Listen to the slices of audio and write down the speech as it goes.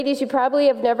Ladies, you probably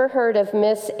have never heard of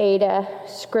Miss Ada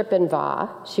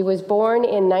Skripinva. She was born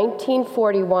in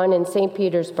 1941 in St.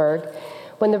 Petersburg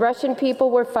when the Russian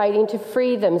people were fighting to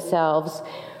free themselves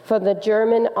from the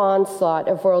German onslaught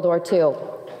of World War II.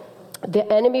 The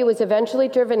enemy was eventually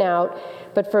driven out,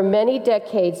 but for many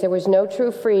decades there was no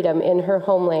true freedom in her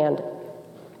homeland.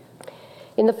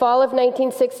 In the fall of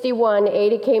 1961,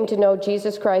 Ada came to know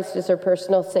Jesus Christ as her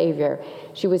personal Savior.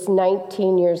 She was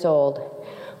 19 years old.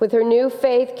 With her new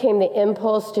faith came the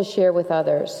impulse to share with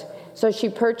others. So she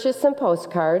purchased some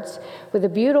postcards with a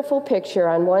beautiful picture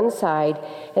on one side,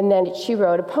 and then she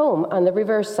wrote a poem on the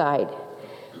reverse side.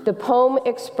 The poem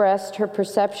expressed her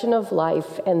perception of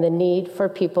life and the need for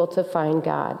people to find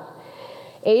God.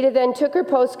 Ada then took her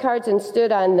postcards and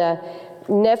stood on the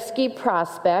Nevsky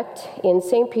Prospect in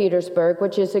St. Petersburg,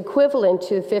 which is equivalent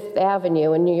to Fifth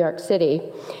Avenue in New York City,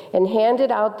 and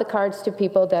handed out the cards to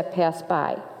people that passed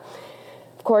by.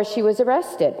 Of course, she was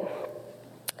arrested.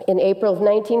 In April of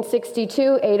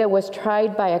 1962, Ada was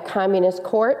tried by a communist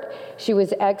court. She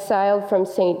was exiled from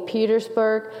St.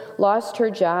 Petersburg, lost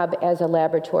her job as a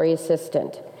laboratory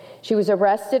assistant. She was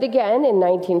arrested again in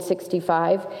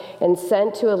 1965 and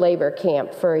sent to a labor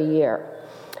camp for a year.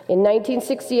 In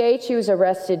 1968, she was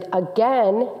arrested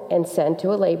again and sent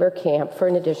to a labor camp for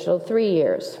an additional 3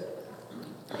 years.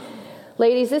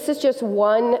 Ladies, this is just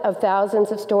one of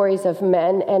thousands of stories of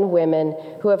men and women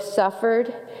who have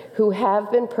suffered, who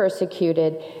have been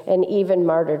persecuted, and even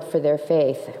martyred for their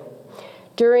faith.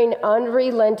 During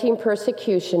unrelenting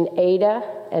persecution, Ada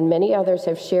and many others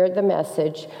have shared the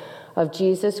message of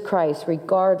Jesus Christ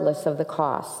regardless of the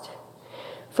cost.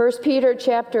 1 Peter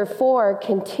chapter 4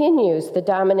 continues the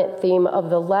dominant theme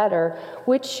of the letter,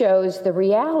 which shows the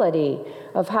reality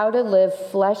of how to live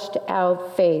fleshed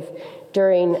out faith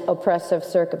during oppressive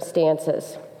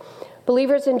circumstances.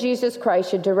 Believers in Jesus Christ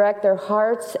should direct their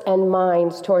hearts and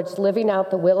minds towards living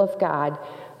out the will of God,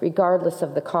 regardless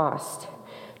of the cost.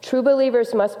 True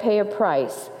believers must pay a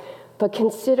price, but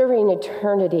considering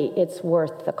eternity, it's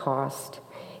worth the cost.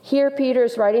 Here, Peter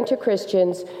is writing to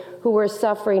Christians who were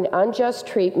suffering unjust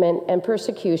treatment and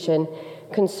persecution,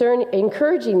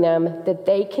 encouraging them that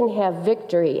they can have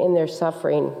victory in their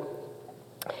suffering.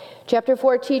 Chapter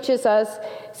 4 teaches us,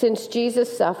 since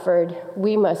Jesus suffered,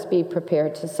 we must be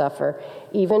prepared to suffer,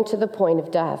 even to the point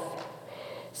of death.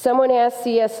 Someone asked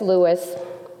C.S. Lewis,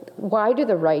 "Why do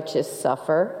the righteous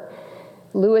suffer?"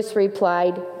 Lewis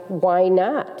replied, "Why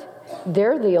not?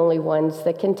 They're the only ones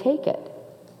that can take it."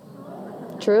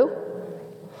 True?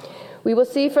 We will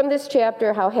see from this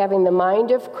chapter how having the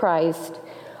mind of Christ,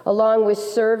 along with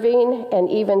serving and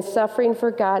even suffering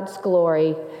for God's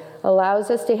glory, allows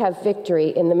us to have victory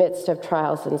in the midst of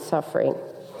trials and suffering.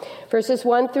 Verses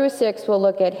 1 through 6 will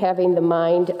look at having the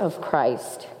mind of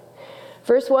Christ.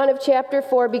 Verse 1 of chapter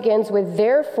 4 begins with,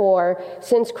 "Therefore,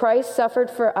 since Christ suffered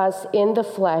for us in the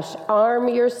flesh, arm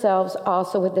yourselves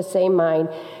also with the same mind,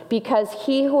 because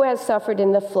he who has suffered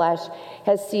in the flesh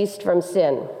has ceased from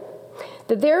sin."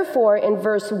 The "therefore" in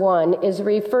verse 1 is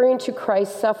referring to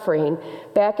Christ's suffering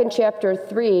back in chapter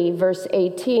 3, verse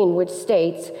 18, which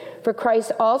states, "For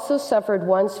Christ also suffered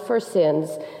once for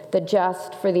sins, the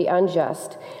just for the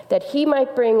unjust, that he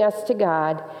might bring us to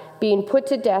God, being put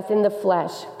to death in the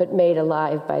flesh, but made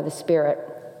alive by the Spirit."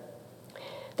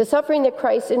 The suffering that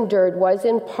Christ endured was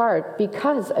in part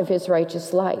because of his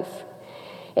righteous life.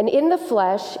 And in the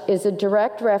flesh is a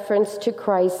direct reference to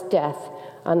Christ's death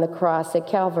on the cross at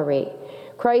Calvary.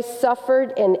 Christ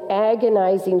suffered an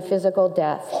agonizing physical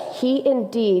death. He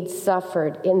indeed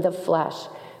suffered in the flesh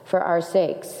for our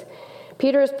sakes.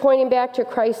 Peter is pointing back to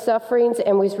Christ's sufferings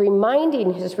and was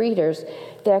reminding his readers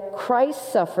that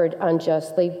Christ suffered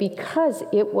unjustly because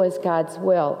it was God's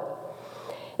will.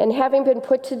 And having been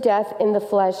put to death in the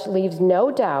flesh leaves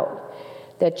no doubt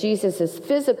that Jesus'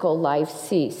 physical life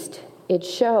ceased. It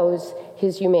shows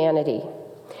his humanity.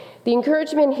 The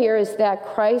encouragement here is that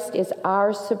Christ is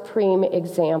our supreme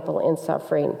example in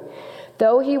suffering.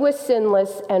 Though he was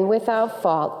sinless and without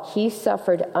fault, he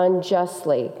suffered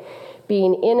unjustly,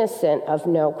 being innocent of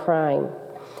no crime.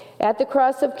 At the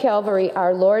cross of Calvary,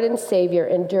 our Lord and Savior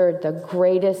endured the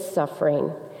greatest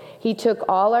suffering. He took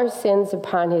all our sins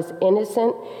upon his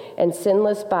innocent and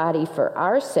sinless body for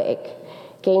our sake,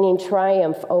 gaining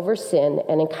triumph over sin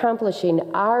and accomplishing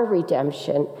our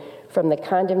redemption from the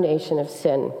condemnation of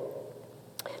sin.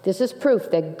 This is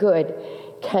proof that good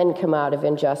can come out of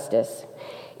injustice.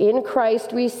 In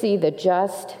Christ, we see the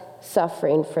just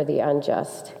suffering for the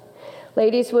unjust.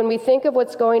 Ladies, when we think of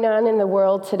what's going on in the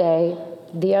world today,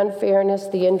 the unfairness,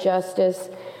 the injustice,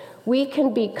 we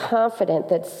can be confident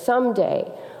that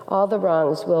someday all the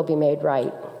wrongs will be made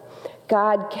right.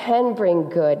 God can bring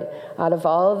good out of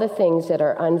all of the things that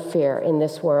are unfair in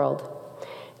this world.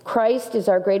 Christ is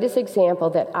our greatest example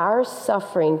that our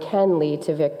suffering can lead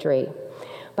to victory.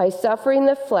 By suffering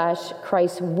the flesh,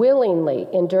 Christ willingly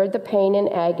endured the pain and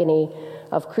agony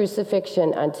of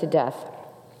crucifixion unto death.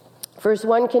 Verse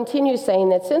 1 continues saying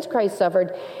that since Christ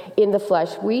suffered in the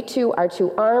flesh, we too are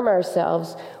to arm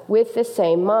ourselves with the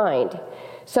same mind.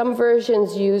 Some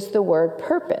versions use the word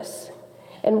purpose.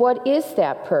 And what is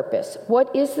that purpose?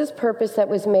 What is this purpose that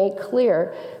was made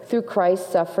clear through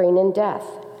Christ's suffering and death?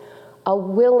 A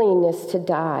willingness to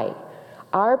die.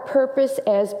 Our purpose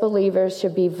as believers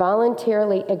should be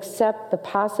voluntarily accept the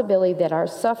possibility that our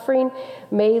suffering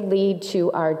may lead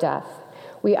to our death.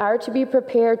 We are to be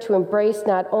prepared to embrace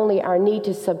not only our need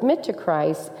to submit to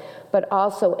Christ, but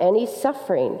also any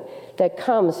suffering that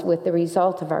comes with the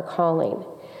result of our calling.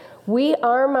 We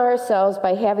arm ourselves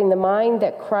by having the mind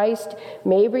that Christ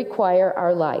may require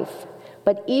our life.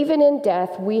 But even in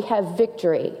death, we have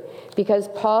victory, because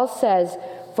Paul says,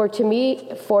 For to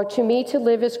me to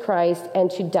live is Christ,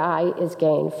 and to die is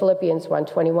gain. Philippians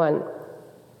 1:21.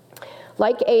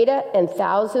 Like Ada and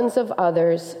thousands of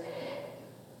others,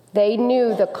 they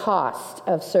knew the cost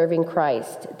of serving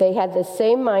Christ. They had the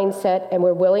same mindset and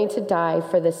were willing to die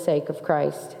for the sake of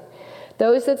Christ.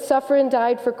 Those that suffer and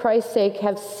died for Christ's sake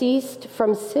have ceased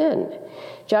from sin.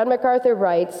 John MacArthur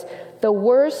writes, "The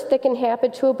worst that can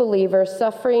happen to a believer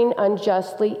suffering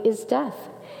unjustly is death.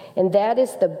 And that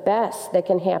is the best that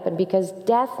can happen, because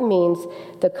death means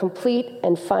the complete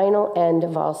and final end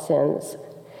of all sins.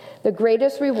 The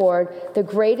greatest reward, the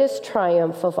greatest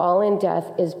triumph of all in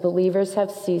death is believers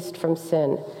have ceased from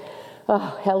sin."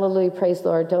 Oh, hallelujah, praise the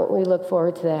Lord. Don't we look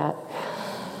forward to that?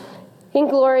 In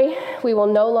glory, we will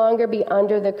no longer be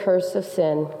under the curse of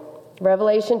sin.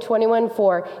 Revelation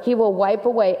 21:4, He will wipe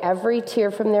away every tear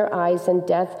from their eyes, and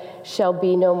death shall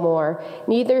be no more.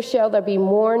 Neither shall there be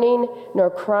mourning,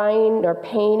 nor crying, nor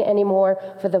pain anymore,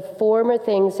 for the former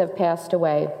things have passed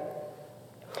away.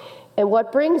 And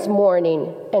what brings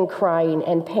mourning and crying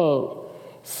and pain?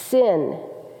 Sin.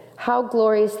 How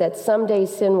glorious that someday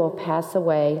sin will pass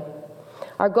away.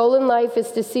 Our goal in life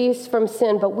is to cease from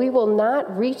sin, but we will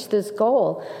not reach this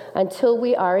goal until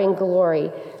we are in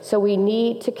glory. So we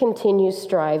need to continue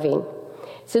striving.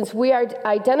 Since we are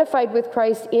identified with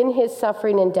Christ in his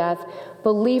suffering and death,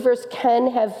 believers can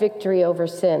have victory over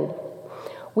sin.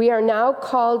 We are now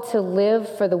called to live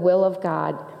for the will of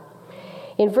God.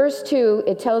 In verse 2,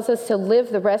 it tells us to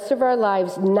live the rest of our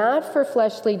lives not for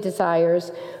fleshly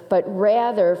desires, but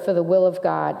rather for the will of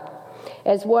God.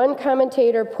 As one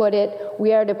commentator put it,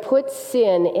 we are to put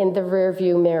sin in the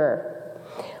rearview mirror.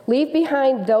 Leave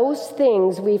behind those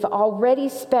things we've already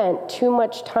spent too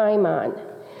much time on.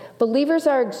 Believers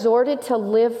are exhorted to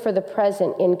live for the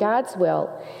present in God's will,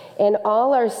 and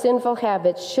all our sinful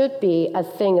habits should be a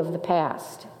thing of the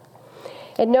past.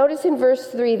 And notice in verse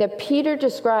 3 that Peter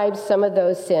describes some of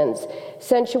those sins: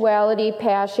 sensuality,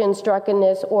 passions,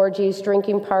 drunkenness, orgies,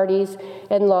 drinking parties,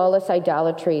 and lawless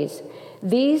idolatries.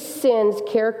 These sins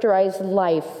characterize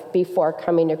life before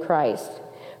coming to Christ.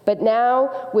 But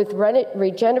now, with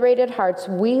regenerated hearts,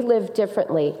 we live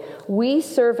differently. We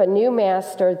serve a new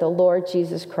master, the Lord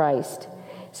Jesus Christ.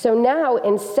 So now,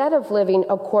 instead of living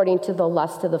according to the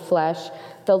lust of the flesh,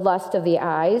 the lust of the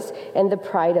eyes, and the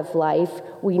pride of life,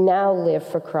 we now live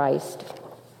for Christ.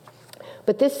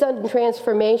 But this sudden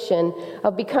transformation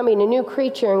of becoming a new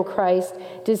creature in Christ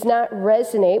does not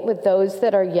resonate with those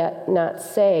that are yet not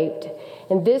saved.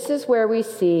 And this is where we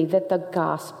see that the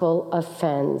gospel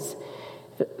offends.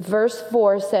 Verse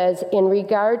 4 says, in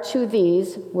regard to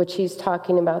these, which he's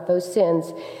talking about, those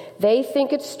sins, they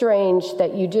think it strange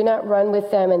that you do not run with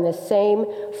them in the same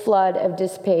flood of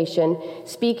dissipation,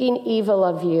 speaking evil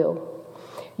of you.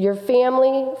 Your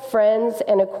family, friends,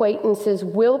 and acquaintances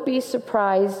will be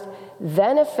surprised,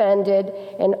 then offended,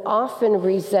 and often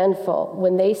resentful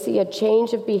when they see a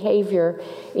change of behavior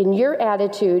in your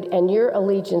attitude and your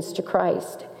allegiance to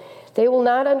Christ. They will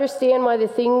not understand why the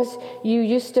things you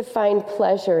used to find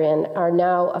pleasure in are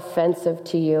now offensive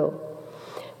to you.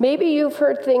 Maybe you've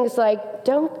heard things like,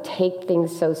 don't take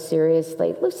things so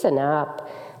seriously, loosen up.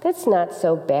 That's not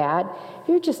so bad.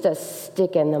 You're just a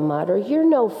stick in the mud, or you're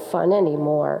no fun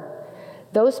anymore.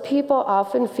 Those people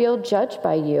often feel judged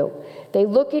by you. They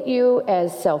look at you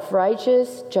as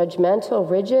self-righteous, judgmental,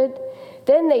 rigid.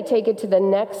 Then they take it to the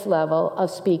next level of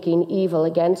speaking evil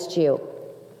against you.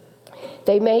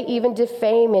 They may even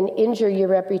defame and injure your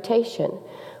reputation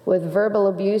with verbal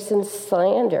abuse and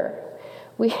slander.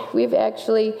 We've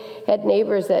actually had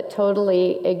neighbors that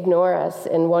totally ignore us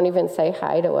and won't even say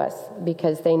hi to us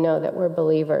because they know that we're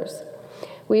believers.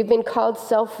 We've been called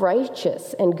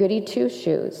self-righteous and goody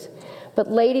two-shoes. But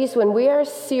ladies, when we are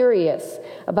serious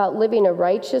about living a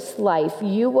righteous life,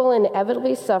 you will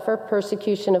inevitably suffer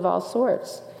persecution of all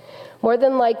sorts. More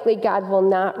than likely, God will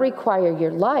not require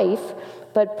your life,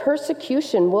 but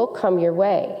persecution will come your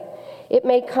way. It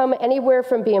may come anywhere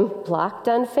from being blocked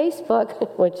on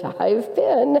Facebook, which I've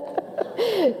been,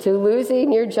 to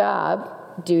losing your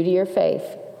job due to your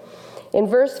faith. In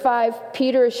verse 5,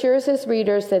 Peter assures his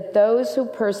readers that those who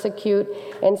persecute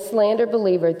and slander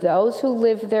believers, those who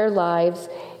live their lives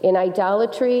in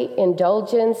idolatry,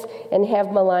 indulgence, and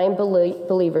have maligned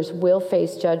believers will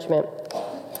face judgment.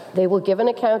 They will give an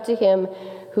account to him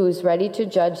who is ready to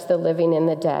judge the living and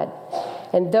the dead.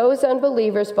 And those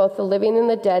unbelievers, both the living and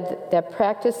the dead, that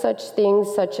practice such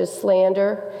things such as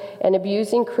slander and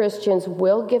abusing Christians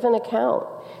will give an account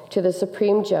to the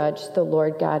supreme judge, the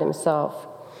Lord God himself.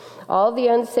 All the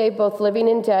unsaved, both living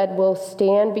and dead, will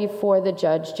stand before the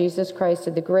judge, Jesus Christ,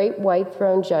 at the great white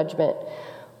throne judgment.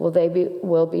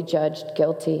 Will be judged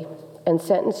guilty and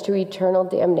sentenced to eternal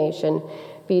damnation,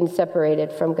 being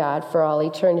separated from God for all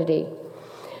eternity.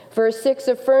 Verse 6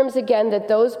 affirms again that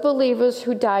those believers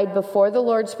who died before the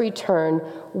Lord's return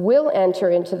will enter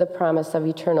into the promise of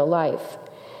eternal life.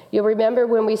 You'll remember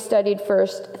when we studied 1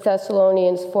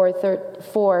 Thessalonians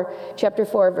 4, chapter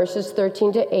 4, verses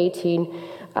 13 to 18,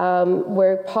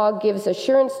 where Paul gives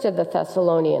assurance to the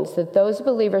Thessalonians that those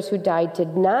believers who died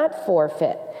did not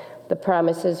forfeit the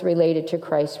promises related to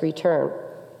Christ's return.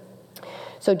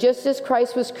 So just as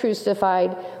Christ was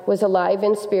crucified, was alive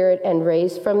in spirit, and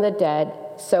raised from the dead,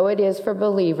 so it is for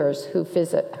believers who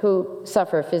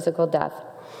suffer physical death.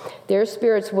 Their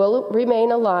spirits will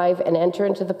remain alive and enter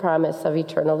into the promise of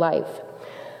eternal life.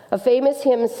 A famous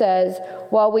hymn says,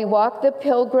 "While we walk the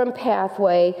pilgrim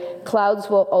pathway, clouds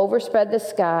will overspread the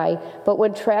sky, but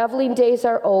when traveling days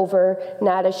are over,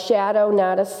 not a shadow,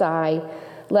 not a sigh.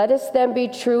 Let us then be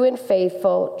true and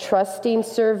faithful, trusting,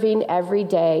 serving every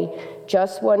day.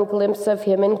 Just one glimpse of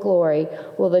him in glory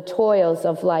will the toils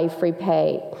of life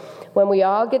repay. When we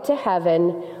all get to heaven,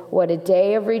 what a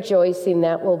day of rejoicing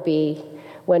that will be.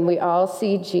 When we all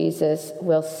see Jesus,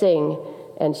 we'll sing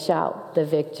and shout the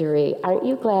victory." Aren't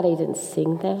you glad I didn't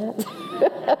sing that?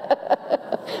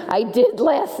 I did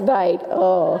last night.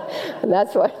 Oh, and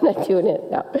that's why I'm not doing it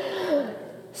now.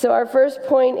 So our first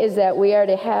point is that we are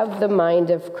to have the mind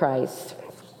of Christ.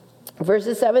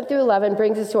 Verses 7 through 11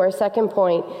 brings us to our second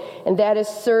point, and that is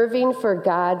serving for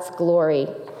God's glory.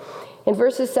 In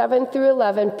verses 7 through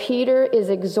 11, Peter is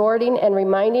exhorting and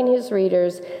reminding his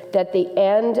readers that the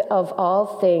end of all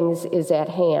things is at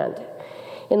hand.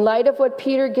 In light of what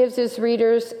Peter gives his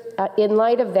readers,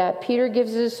 Peter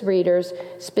gives his readers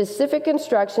specific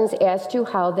instructions as to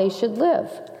how they should live.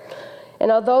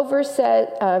 And although verse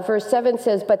 7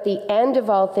 says, "But the end of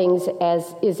all things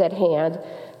is at hand,"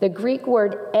 the Greek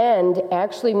word "end"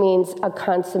 actually means a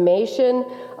consummation,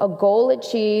 a goal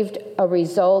achieved, a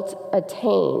result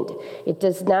attained. It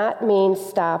does not mean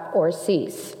stop or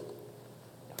cease.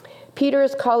 Peter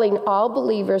is calling all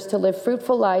believers to live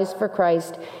fruitful lives for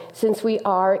Christ, since we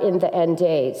are in the end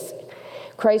days.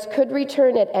 Christ could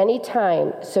return at any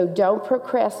time, so don't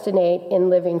procrastinate in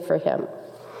living for him.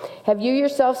 Have you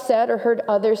yourself said or heard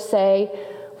others say,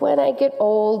 "When I get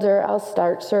older, I'll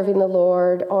start serving the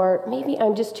Lord," or "Maybe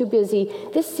I'm just too busy.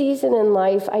 This season in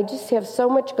life, I just have so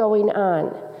much going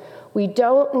on"? We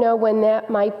don't know when that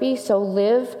might be, so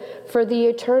live for the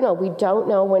eternal. We don't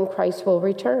know when Christ will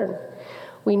return.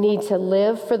 We need to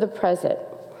live for the present.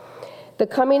 The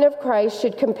coming of Christ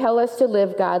should compel us to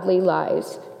live godly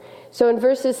lives. So in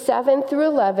verses 7 through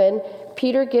 11,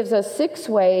 Peter gives us 6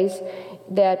 ways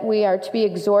that we are to be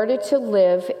exhorted to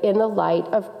live in the light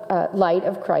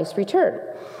of Christ's return.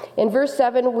 In verse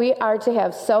 7, we are to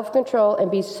have self-control and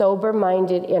be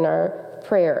sober-minded in our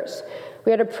prayers.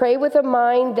 We are to pray with a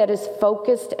mind that is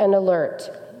focused and alert.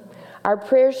 Our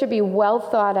prayers should be well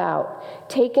thought out,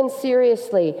 taken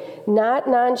seriously, not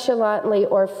nonchalantly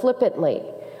or flippantly.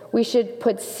 We should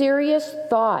put serious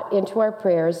thought into our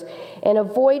prayers and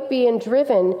avoid being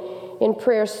driven in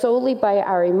prayer solely by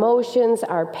our emotions,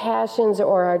 our passions,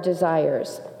 or our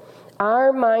desires.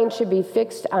 Our mind should be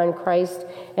fixed on Christ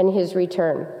and his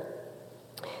return.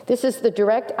 This is the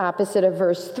direct opposite of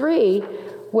verse 3,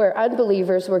 where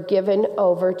unbelievers were given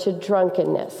over to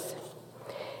drunkenness.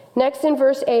 Next, in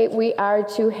verse 8, we are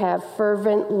to have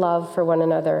fervent love for one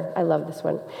another. I love this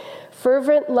one.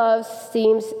 Fervent love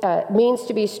means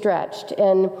to be stretched.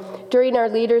 And during our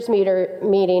leaders'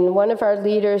 meeting, one of our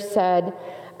leaders said,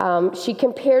 she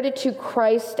compared it to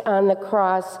Christ on the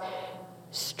cross,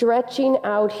 stretching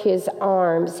out his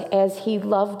arms as he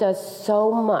loved us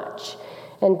so much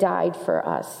and died for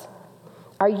us.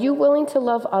 Are you willing to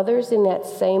love others in that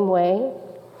same way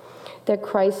that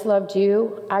Christ loved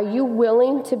you? Are you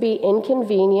willing to be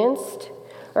inconvenienced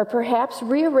or perhaps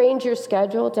rearrange your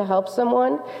schedule to help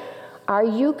someone? Are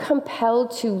you compelled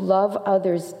to love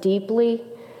others deeply?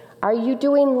 Are you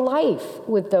doing life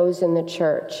with those in the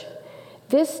church?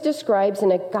 This describes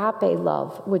an agape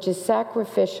love, which is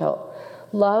sacrificial,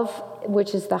 love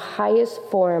which is the highest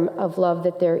form of love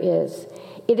that there is.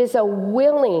 It is a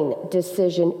willing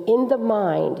decision in the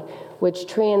mind, which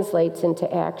translates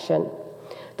into action.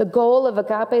 The goal of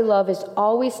agape love is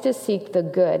always to seek the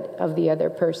good of the other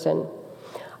person.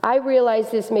 I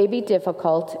realize this may be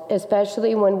difficult,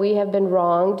 especially when we have been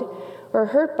wronged or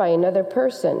hurt by another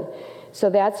person. So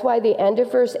that's why the end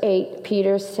of verse 8,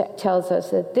 Peter tells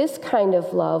us that this kind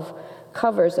of love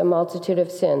covers a multitude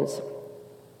of sins.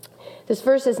 This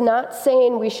verse is not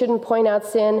saying we shouldn't point out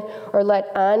sin or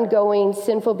let ongoing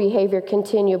sinful behavior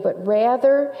continue, but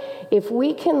rather, if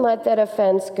we can let that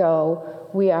offense go,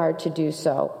 we are to do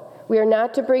so. We are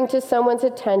not to bring to someone's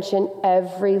attention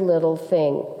every little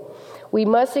thing. We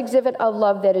must exhibit a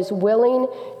love that is willing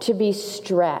to be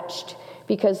stretched,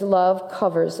 because love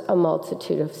covers a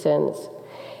multitude of sins.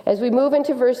 As we move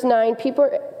into verse 9,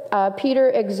 Peter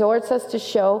exhorts us to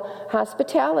show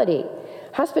hospitality.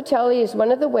 Hospitality is one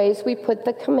of the ways we put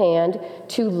the command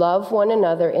to love one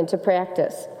another into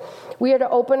practice. We are to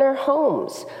open our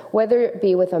homes, whether it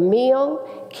be with a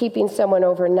meal, keeping someone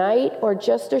overnight, or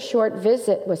just a short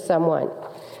visit with someone.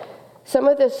 Some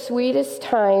of the sweetest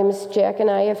times Jack and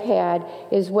I have had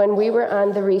is when we were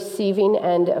on the receiving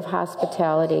end of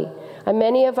hospitality. On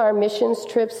many of our missions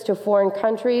trips to foreign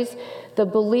countries, the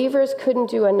believers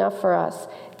couldn't do enough for us.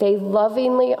 They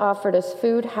lovingly offered us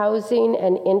food, housing,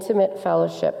 and intimate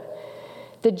fellowship.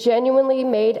 They genuinely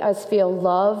made us feel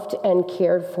loved and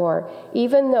cared for,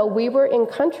 even though we were in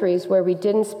countries where we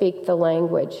didn't speak the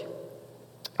language.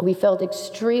 We felt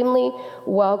extremely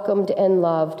welcomed and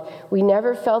loved. We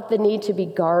never felt the need to be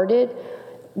guarded,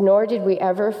 nor did we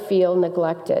ever feel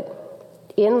neglected.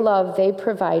 In love, they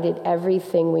provided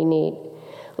everything we need.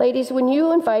 Ladies, when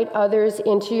you invite others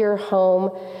into your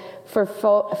home for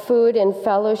food and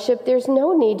fellowship, there's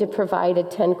no need to provide a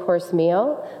 10-course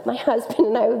meal. My husband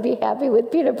and I would be happy with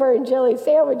peanut butter and jelly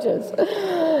sandwiches.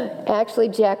 Actually,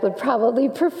 Jack would probably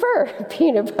prefer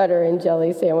peanut butter and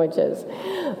jelly sandwiches.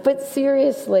 But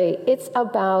seriously, it's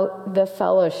about the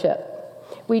fellowship.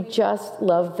 We just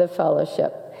love the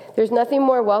fellowship. There's nothing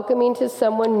more welcoming to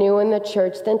someone new in the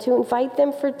church than to invite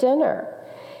them for dinner.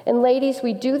 And ladies,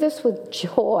 we do this with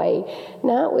joy,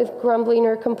 not with grumbling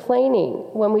or complaining.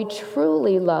 When we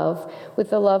truly love with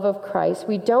the love of Christ,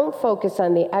 we don't focus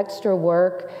on the extra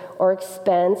work or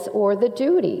expense or the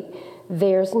duty.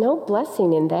 There's no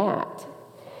blessing in that.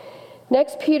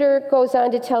 Next, Peter goes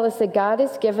on to tell us that God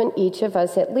has given each of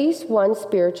us at least one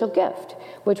spiritual gift,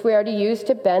 which we are to use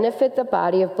to benefit the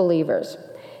body of believers.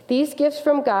 These gifts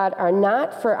from God are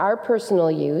not for our personal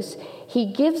use. He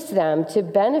gives them to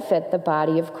benefit the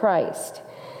body of Christ.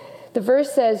 The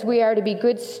verse says we are to be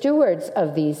good stewards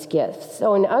of these gifts.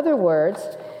 So in other words,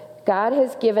 God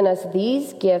has given us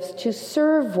these gifts to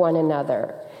serve one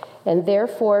another and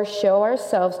therefore show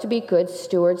ourselves to be good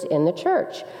stewards in the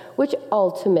church, which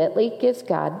ultimately gives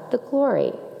God the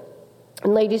glory.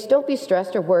 And ladies, don't be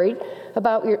stressed or worried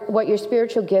about what your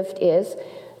spiritual gift is.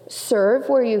 Serve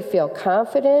where you feel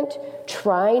confident.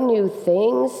 Try new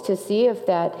things to see if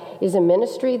that is a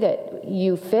ministry that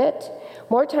you fit.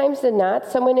 More times than not,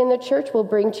 someone in the church will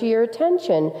bring to your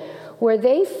attention where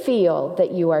they feel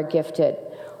that you are gifted.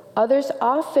 Others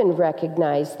often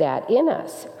recognize that in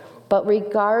us, but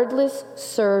regardless,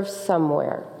 serve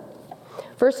somewhere.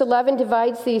 Verse 11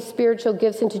 divides these spiritual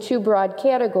gifts into two broad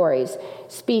categories: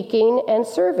 speaking and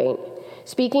serving.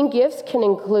 Speaking gifts can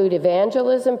include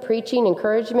evangelism, preaching,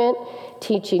 encouragement,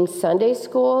 teaching Sunday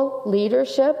school,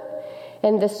 leadership,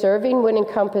 and the serving would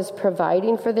encompass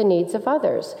providing for the needs of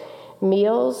others: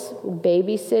 meals,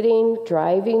 babysitting,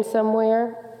 driving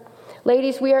somewhere.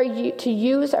 Ladies, we are to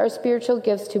use our spiritual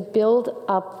gifts to build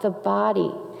up the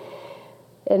body,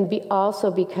 and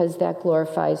also because that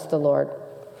glorifies the Lord.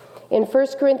 In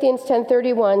 1 Corinthians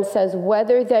 10:31 says,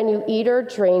 "Whether then you eat or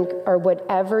drink or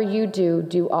whatever you do,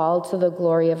 do all to the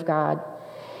glory of God."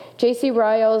 J.C.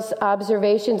 Ryle's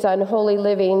observations on holy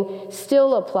living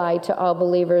still apply to all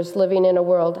believers living in a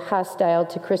world hostile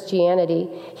to Christianity.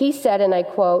 He said, and I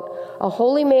quote, "A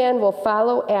holy man will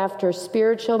follow after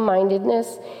spiritual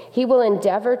mindedness. He will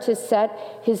endeavor to set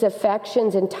his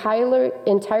affections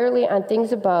entirely on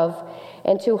things above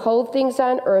and to hold things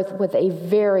on earth with a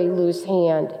very loose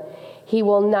hand. He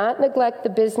will not neglect the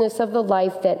business of the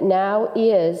life that now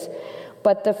is,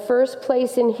 but the first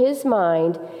place in his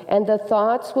mind, and the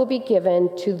thoughts will be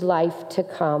given to life to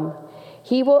come.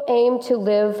 He will aim to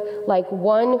live like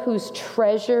one whose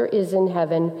treasure is in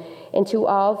heaven, and to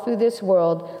all through this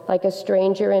world like a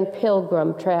stranger and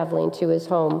pilgrim traveling to his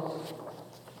home.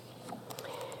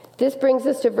 This brings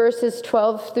us to verses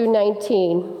 12 through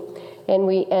 19, and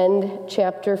we end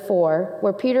chapter 4,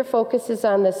 where Peter focuses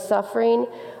on the suffering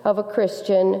of a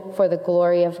Christian for the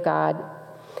glory of God.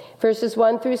 Verses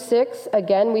 1 through 6,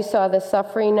 again, we saw the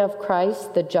suffering of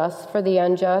Christ, the just for the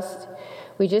unjust.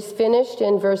 We just finished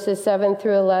in verses 7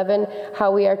 through 11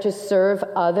 how we are to serve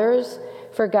others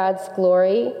for God's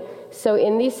glory. So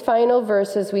in these final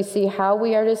verses, we see how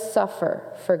we are to suffer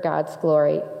for God's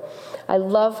glory. I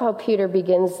love how Peter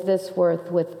begins this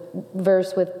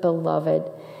verse with beloved.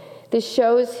 This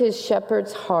shows his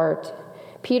shepherd's heart.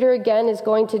 Peter again is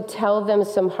going to tell them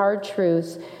some hard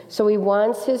truths, so he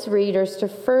wants his readers to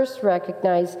first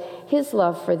recognize his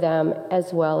love for them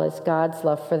as well as God's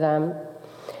love for them.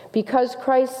 Because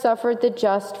Christ suffered the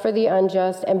just for the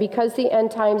unjust, and because the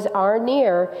end times are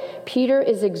near, Peter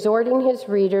is exhorting his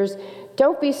readers,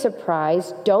 don't be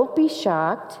surprised, don't be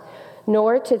shocked,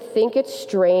 nor to think it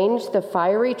strange the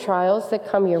fiery trials that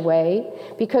come your way.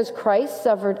 Because Christ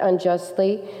suffered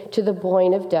unjustly to the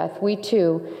point of death, we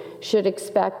too should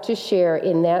expect to share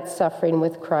in that suffering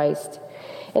with Christ.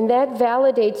 And that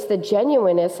validates the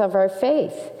genuineness of our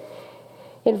faith.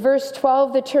 In verse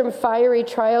 12, the term fiery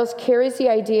trials carries the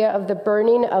idea of the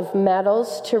burning of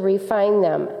metals to refine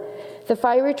them. The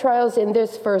fiery trials in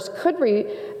this verse could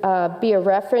be a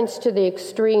reference to the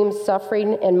extreme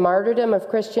suffering and martyrdom of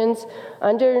Christians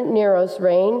under Nero's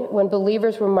reign, when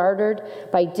believers were martyred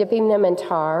by dipping them in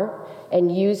tar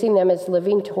and using them as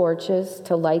living torches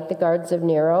to light the guards of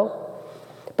Nero.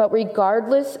 But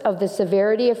regardless of the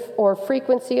severity or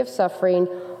frequency of suffering,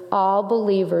 all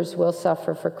believers will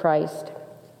suffer for Christ.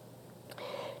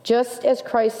 Just as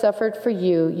Christ suffered for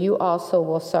you, you also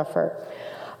will suffer.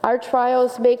 Our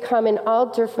trials may come in all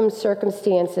different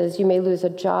circumstances. You may lose a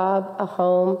job, a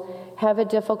home, have a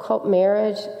difficult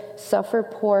marriage, suffer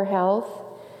poor health.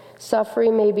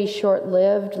 Suffering may be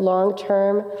short-lived,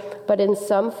 long-term, but in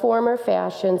some form or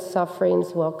fashion,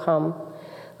 sufferings will come.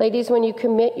 Ladies, when you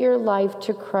commit your life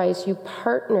to Christ, you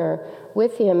partner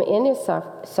with him in his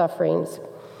sufferings.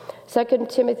 2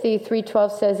 Timothy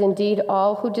 3:12 says, indeed,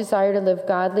 all who desire to live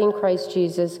godly in Christ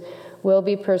Jesus will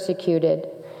be persecuted.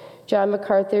 John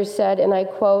MacArthur said, and I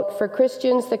quote, for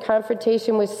Christians, the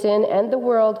confrontation with sin and the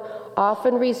world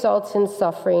often results in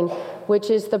suffering, which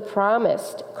is the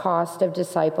promised cost of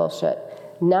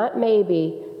discipleship. Not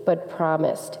maybe, but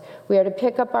promised. We are to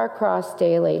pick up our cross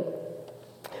daily.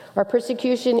 Our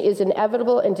persecution is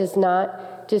inevitable and does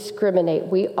not discriminate.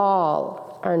 We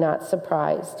all are not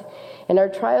surprised. And our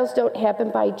trials don't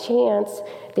happen by chance.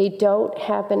 They don't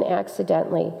happen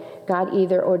accidentally. God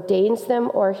either ordains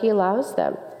them or he allows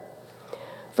them.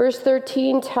 Verse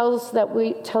 13 tells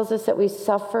us that we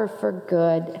suffer for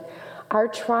good. Our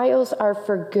trials are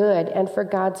for good and for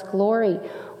God's glory.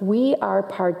 We are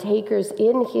partakers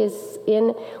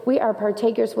we are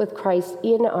partakers with Christ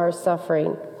in our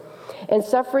suffering. And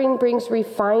suffering brings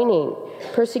refining.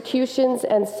 Persecutions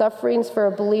and sufferings for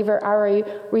a believer are a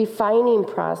refining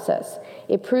process.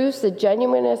 It proves the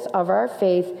genuineness of our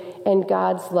faith and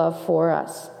God's love for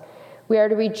us. We are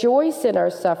to rejoice in our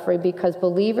suffering because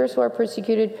believers who are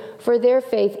persecuted for their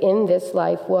faith in this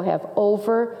life will have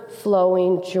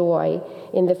overflowing joy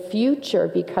in the future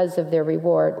because of their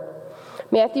reward.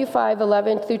 Matthew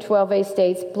 5:11 through 12a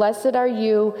states, blessed are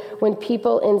you when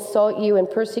people insult you and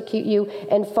persecute you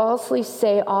and falsely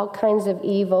say all kinds of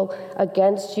evil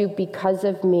against you because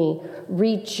of me.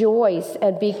 Rejoice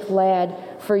and be glad,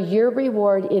 for your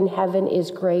reward in heaven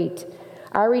is great.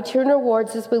 Our eternal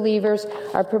rewards as believers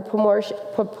are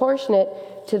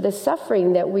proportionate to the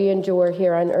suffering that we endure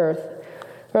here on earth.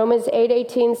 Romans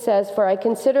 8:18 says, for I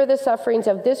consider the sufferings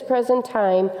of this present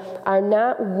time are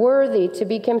not worthy to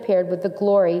be compared with the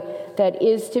glory that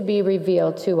is to be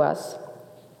revealed to us.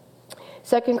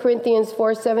 2 Corinthians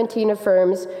 4:17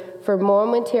 affirms, for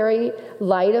momentary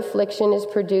light affliction is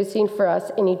producing for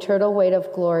us an eternal weight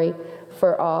of glory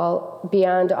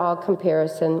beyond all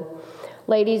comparison.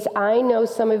 Ladies, I know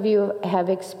some of you have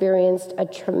experienced a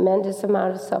tremendous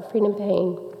amount of suffering and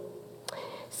pain.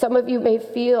 Some of you may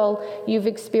feel you've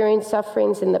experienced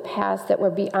sufferings in the past that were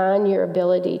beyond your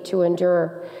ability to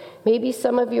endure. Maybe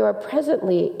some of you are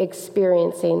presently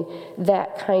experiencing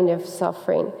that kind of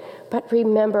suffering. But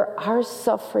remember, our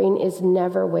suffering is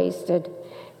never wasted.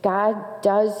 God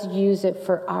does use it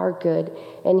for our good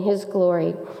and his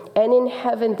glory. And in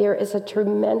heaven, there is a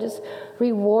tremendous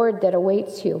reward that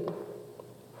awaits you.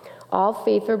 All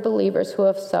faithful believers who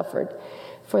have suffered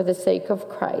for the sake of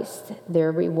Christ,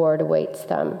 their reward awaits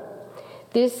them.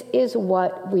 This is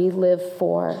what we live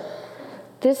for.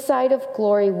 This side of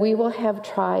glory, we will have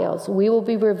trials. We will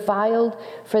be reviled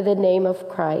for the name of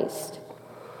Christ.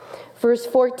 Verse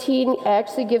 14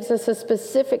 actually gives us a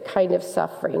specific kind of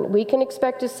suffering. We can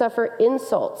expect to suffer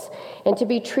insults and to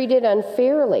be treated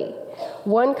unfairly.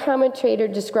 One commentator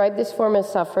described this form of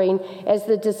suffering as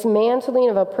the dismantling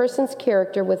of a person's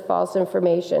character with false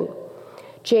information.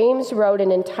 James wrote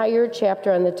an entire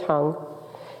chapter on the tongue.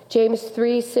 James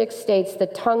 3:6 states, "The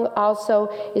tongue also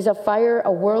is a fire,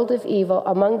 a world of evil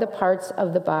among the parts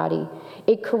of the body.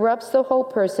 It corrupts the whole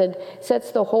person,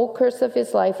 sets the whole course of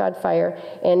his life on fire,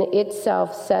 and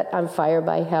itself set on fire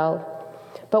by hell."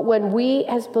 But when we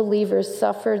as believers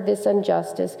suffer this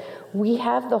injustice, we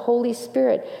have the Holy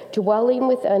Spirit dwelling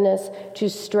within us to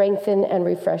strengthen and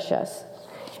refresh us.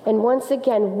 And once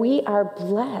again, we are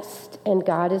blessed and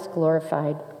God is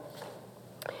glorified.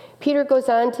 Peter goes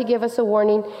on to give us a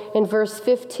warning in verse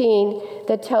 15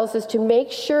 that tells us to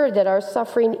make sure that our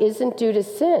suffering isn't due to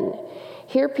sin.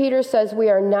 Here Peter says we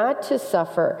are not to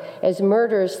suffer as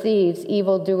murderers, thieves,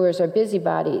 evildoers, or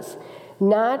busybodies.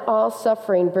 Not all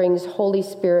suffering brings Holy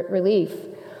Spirit relief.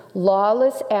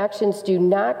 Lawless actions do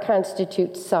not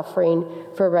constitute suffering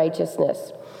for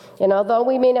righteousness. And although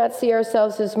we may not see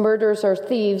ourselves as murderers or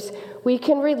thieves, we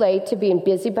can relate to being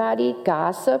busybody,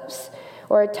 gossips,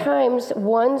 or at times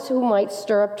ones who might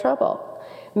stir up trouble.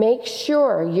 Make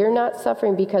sure you're not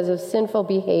suffering because of sinful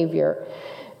behavior,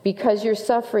 because your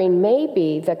suffering may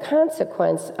be the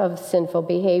consequence of sinful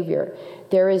behavior.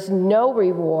 There is no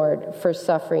reward for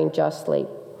suffering justly.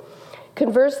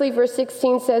 Conversely, verse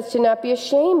 16 says to not be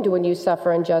ashamed when you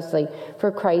suffer unjustly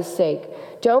for Christ's sake.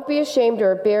 Don't be ashamed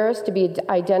or embarrassed to be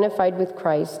identified with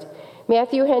Christ.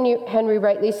 Matthew Henry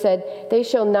rightly said, "They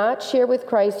shall not share with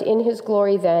Christ in his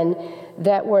glory then,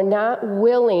 that were not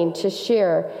willing to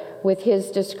share with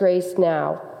his disgrace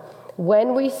now."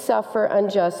 When we suffer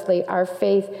unjustly, our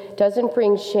faith doesn't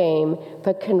bring shame,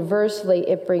 but conversely,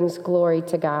 it brings glory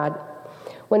to God.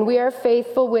 When we are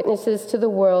faithful witnesses to the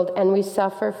world and we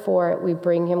suffer for it, we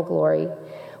bring him glory.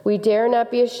 We dare not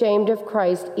be ashamed of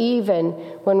Christ, even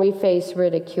when we face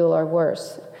ridicule or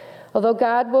worse. Although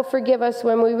God will forgive us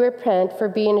when we repent for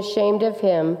being ashamed of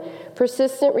him,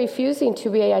 persistent refusing to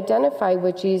be identified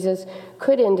with Jesus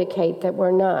could indicate that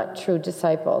we're not true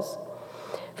disciples.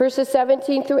 Verses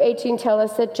 17 through 18 tell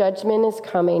us that judgment is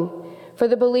coming. For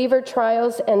the believer,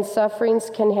 trials and sufferings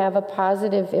can have a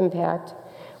positive impact.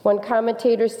 One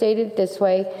commentator stated it this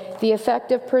way: the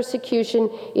effect of persecution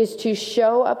is to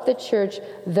show up the church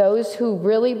those who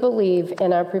really believe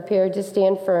and are prepared to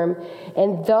stand firm,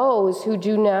 and those who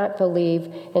do not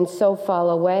believe and so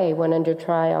fall away when under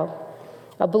trial.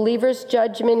 A believer's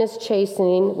judgment is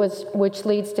chastening, which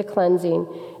leads to cleansing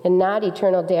and not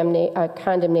eternal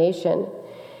condemnation.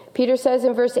 Peter says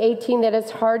in verse 18 that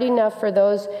it's hard enough for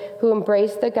those who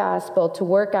embrace the gospel to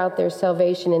work out their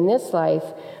salvation in this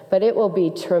life, but it will be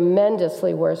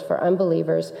tremendously worse for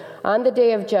unbelievers on the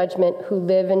day of judgment who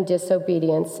live in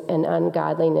disobedience and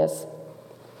ungodliness.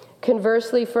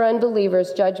 Conversely, for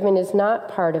unbelievers, judgment is not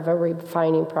part of a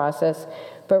refining process,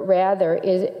 but rather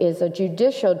is a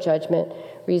judicial judgment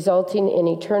resulting in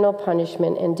eternal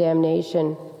punishment and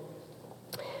damnation.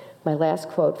 My last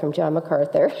quote from John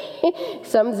MacArthur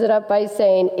sums it up by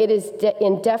saying, "It is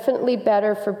indefinitely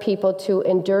better for people to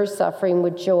endure suffering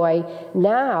with joy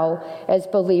now as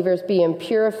believers, being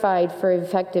purified for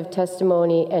effective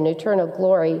testimony and eternal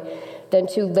glory, than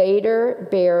to later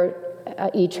bear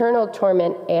eternal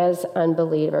torment as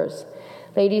unbelievers."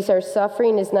 Ladies, our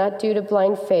suffering is not due to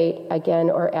blind fate, again,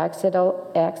 or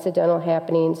accidental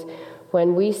happenings.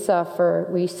 When we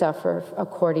suffer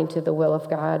according to the will of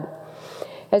God.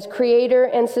 As creator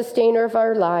and sustainer of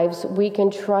our lives, we can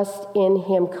trust in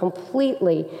him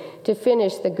completely to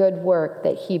finish the good work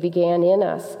that he began in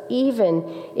us, even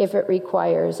if it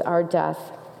requires our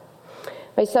death.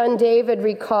 My son David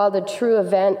recalled a true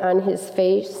event on his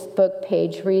Facebook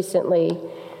page recently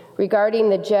regarding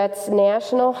the Jets'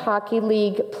 National Hockey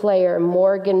League player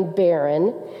Morgan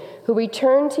Barron, who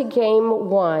returned to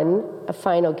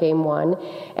final game one,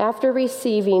 after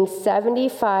receiving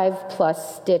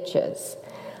 75-plus stitches.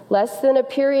 Less than a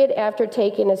period after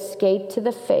taking a skate to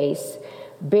the face,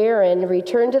 Barron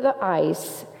returned to the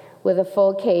ice with a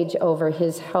full cage over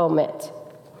his helmet.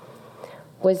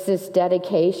 Was this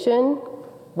dedication?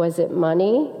 Was it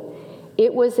money?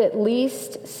 It was at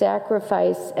least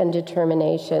sacrifice and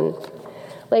determination.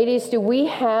 Ladies, do we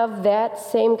have that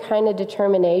same kind of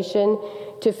determination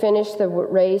to finish the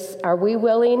race? Are we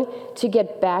willing to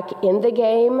get back in the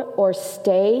game or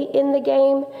stay in the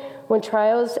game when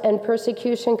trials and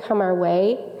persecution come our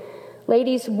way,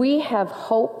 ladies, we have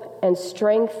hope and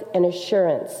strength and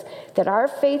assurance that our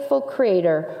faithful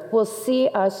Creator will see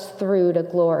us through to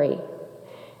glory.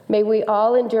 May we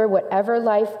all endure whatever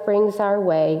life brings our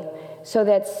way, so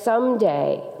that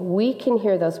someday we can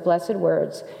hear those blessed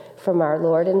words from our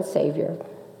Lord and Savior.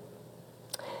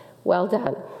 Well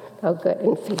done, O good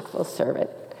and faithful servant.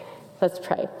 Let's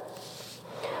pray.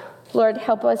 Lord,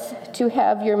 help us to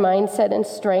have your mindset and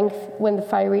strength when the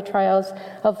fiery trials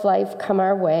of life come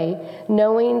our way,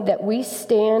 knowing that we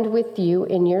stand with you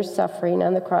in your suffering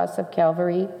on the cross of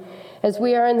Calvary. As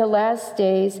we are in the last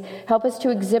days, help us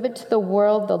to exhibit to the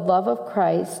world the love of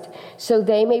Christ, so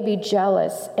they may be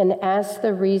jealous and ask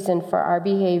the reason for our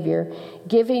behavior,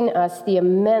 giving us the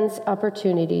immense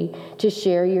opportunity to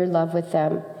share your love with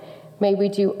them. May we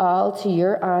do all to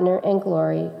your honor and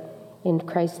glory. In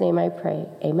Christ's name I pray.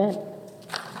 Amen.